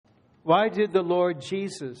Why did the Lord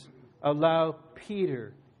Jesus allow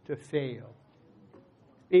Peter to fail?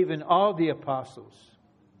 Even all the apostles.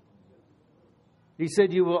 He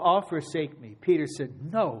said, you will all forsake me. Peter said,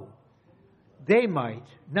 no, they might,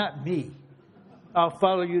 not me. I'll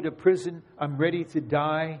follow you to prison. I'm ready to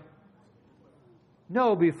die.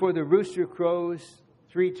 No, before the rooster crows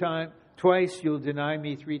twice you'll deny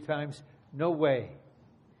me 3 times. No way.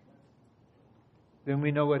 Then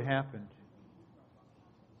we know what happened.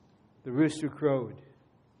 The rooster crowed.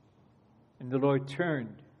 And the Lord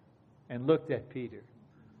turned and looked at Peter.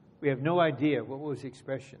 We have no idea what was the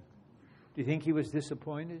expression. Do you think he was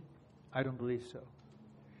disappointed? I don't believe so.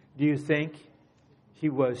 Do you think he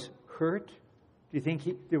was hurt? Do you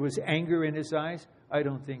think there was anger in his eyes? I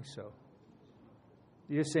don't think so.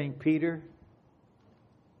 You're saying, Peter,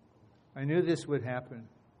 I knew this would happen.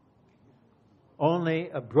 Only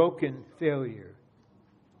a broken failure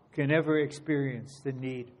can ever experience the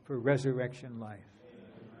need for resurrection life.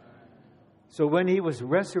 So when he was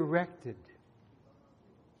resurrected,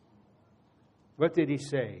 what did he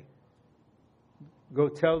say? Go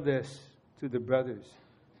tell this to the brothers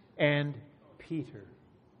and Peter.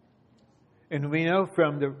 And we know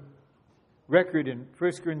from the record in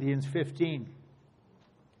 1 Corinthians 15,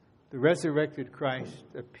 the resurrected Christ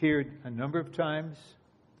appeared a number of times,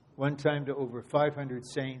 one time to over 500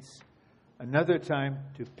 saints, another time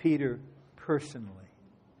to Peter personally.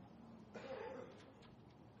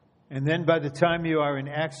 And then by the time you are in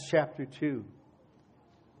Acts chapter 2,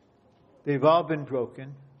 they've all been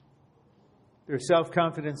broken. Their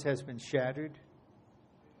self-confidence has been shattered.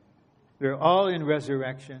 They're all in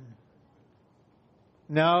resurrection.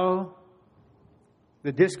 Now,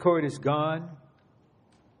 the discord is gone.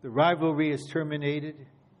 The rivalry is terminated.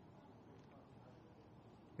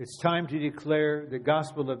 It's time to declare the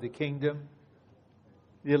gospel of the kingdom.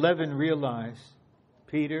 The 11 realize,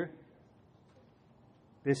 Peter,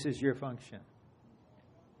 this is your function.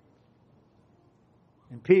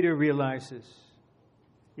 And Peter realizes,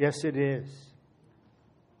 yes, it is.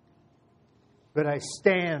 But I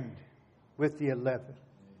stand with the 11.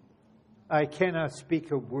 I cannot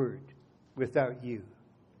speak a word without you.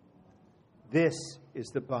 This is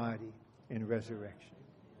the body in resurrection.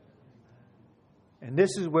 And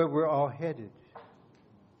this is where we're all headed.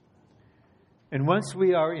 And once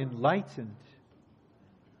we are enlightened,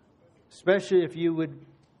 especially if you would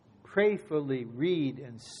prayerfully read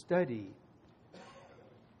and study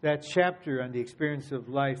that chapter on the experience of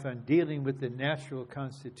life, on dealing with the natural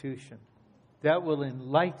constitution, that will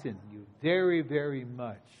enlighten you very, very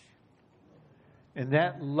much. And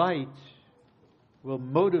that light will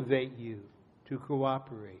motivate you to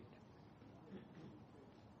cooperate.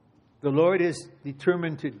 The Lord is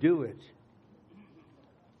determined to do it.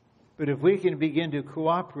 But if we can begin to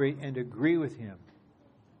cooperate and agree with Him,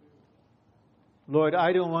 Lord,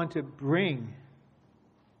 I don't want to bring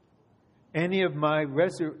any of my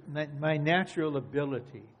natural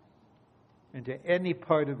ability into any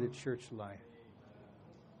part of the church life.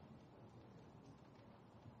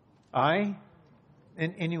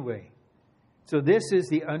 In any way. So this is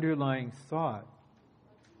the underlying thought.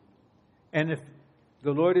 And if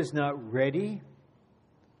the Lord is not ready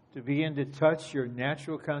to begin to touch your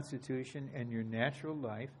natural constitution and your natural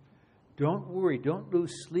life, don't worry. Don't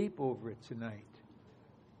lose sleep over it tonight.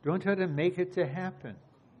 Don't try to make it to happen.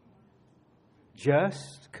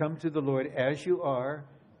 Just come to the Lord as you are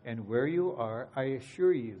and where you are. I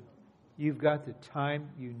assure you, you've got the time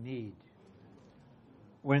you need.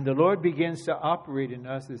 When the Lord begins to operate in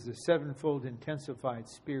us as a sevenfold intensified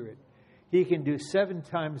spirit, He can do 7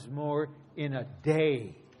 times more in a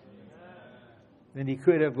day than He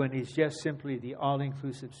could have when He's just simply the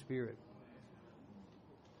all-inclusive Spirit.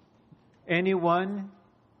 Anyone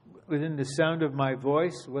within the sound of my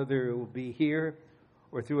voice, whether it will be here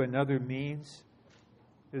or through another means,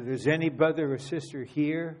 if there's any brother or sister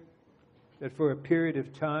here that for a period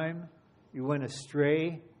of time you went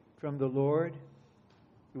astray from the Lord,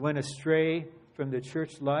 you went astray from the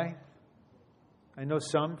church life. I know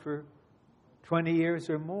some for 20 years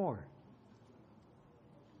or more.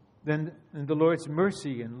 Then in the Lord's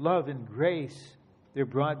mercy and love and grace, they're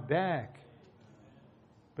brought back.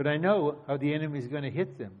 But I know how the enemy is going to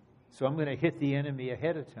hit them. So I'm going to hit the enemy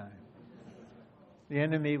ahead of time. The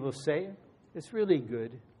enemy will say, it's really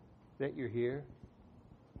good that you're here.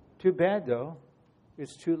 Too bad, though.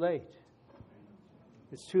 It's too late.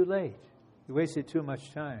 It's too late. You wasted too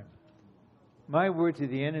much time. My word to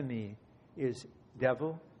the enemy is,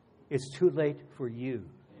 devil, it's too late for you.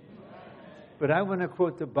 But I want to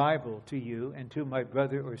quote the Bible to you and to my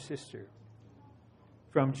brother or sister.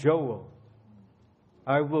 From Joel,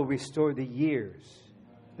 I will restore the years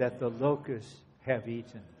that the locusts have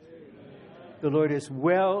eaten. The Lord is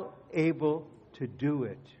well able to do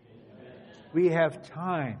it. We have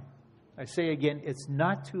time. I say again, it's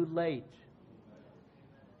not too late.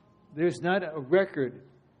 There's not a record,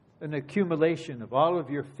 an accumulation of all of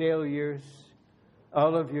your failures,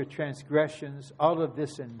 all of your transgressions, all of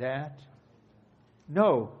this and that.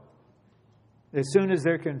 No. As soon as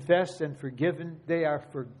they're confessed and forgiven, they are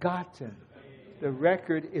forgotten. The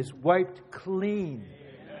record is wiped clean.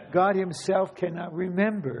 God Himself cannot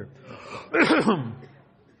remember.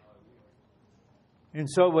 And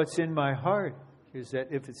so what's in my heart is that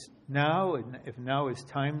if it's now, and if now is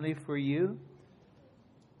timely for you,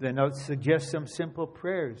 then I'll suggest some simple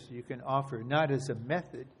prayers you can offer, not as a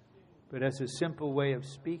method, but as a simple way of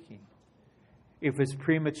speaking. If it's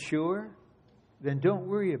premature, then don't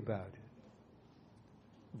worry about it.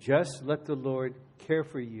 Just let the Lord care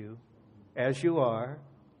for you as you are,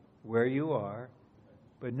 where you are,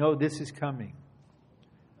 but know this is coming.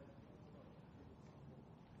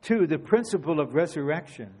 2, the principle of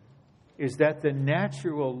resurrection is that the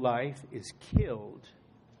natural life is killed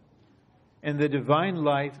and the divine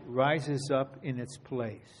life rises up in its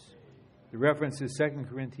place. The reference is 2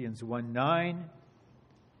 Corinthians 1:9.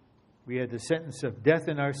 We had the sentence of death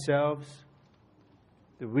in ourselves,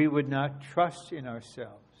 that we would not trust in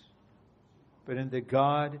ourselves, but in the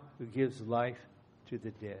God who gives life to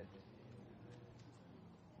the dead.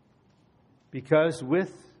 Because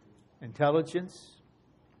with intelligence,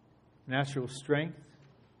 natural strength,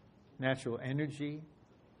 natural energy,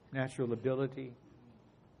 natural ability,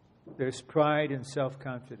 there's pride and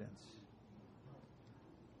self-confidence.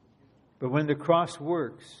 But when the cross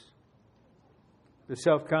works, the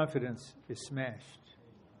self-confidence is smashed.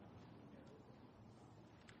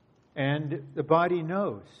 And the body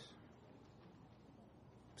knows.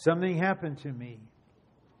 Something happened to me,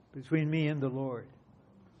 between me and the Lord,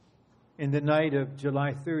 in the night of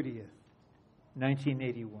July 30th,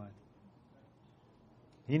 1981.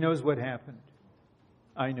 He knows what happened.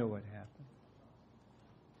 I know what happened.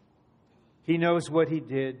 He knows what He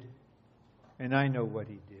did, and I know what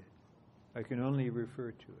He did. I can only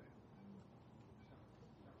refer to it.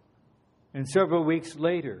 And several weeks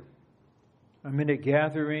later, I'm in a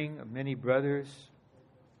gathering of many brothers.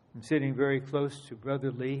 I'm sitting very close to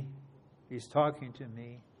Brother Lee. He's talking to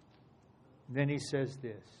me. And then he says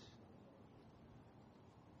this: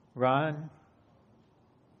 Ron,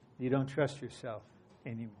 you don't trust yourself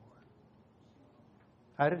anymore.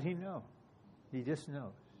 How did he know? He just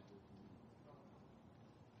knows.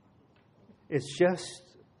 It's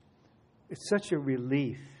such a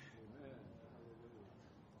relief.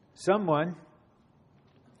 Someone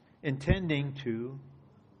intending to,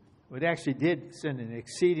 what actually did send an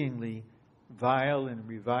exceedingly vile and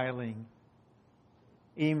reviling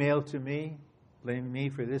email to me, blaming me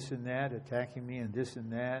for this and that, attacking me and this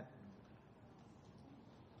and that.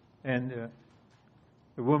 And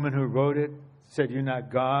the woman who wrote it said, "You're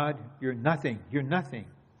not God, you're nothing, you're nothing."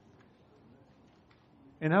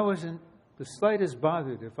 And I wasn't the slightest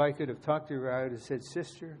bothered. If I could have talked to her, I would have said,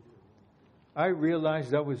 "Sister, I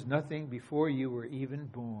realized I was nothing before you were even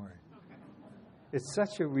born." It's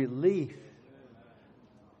such a relief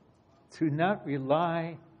to not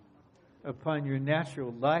rely upon your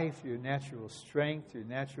natural life, your natural strength, your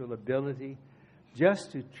natural ability,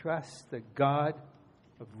 just to trust the God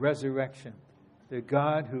of resurrection, the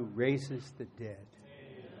God who raises the dead.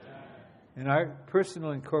 And our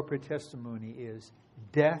personal and corporate testimony is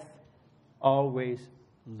death always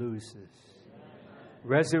loses.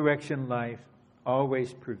 Resurrection life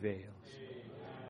always prevails.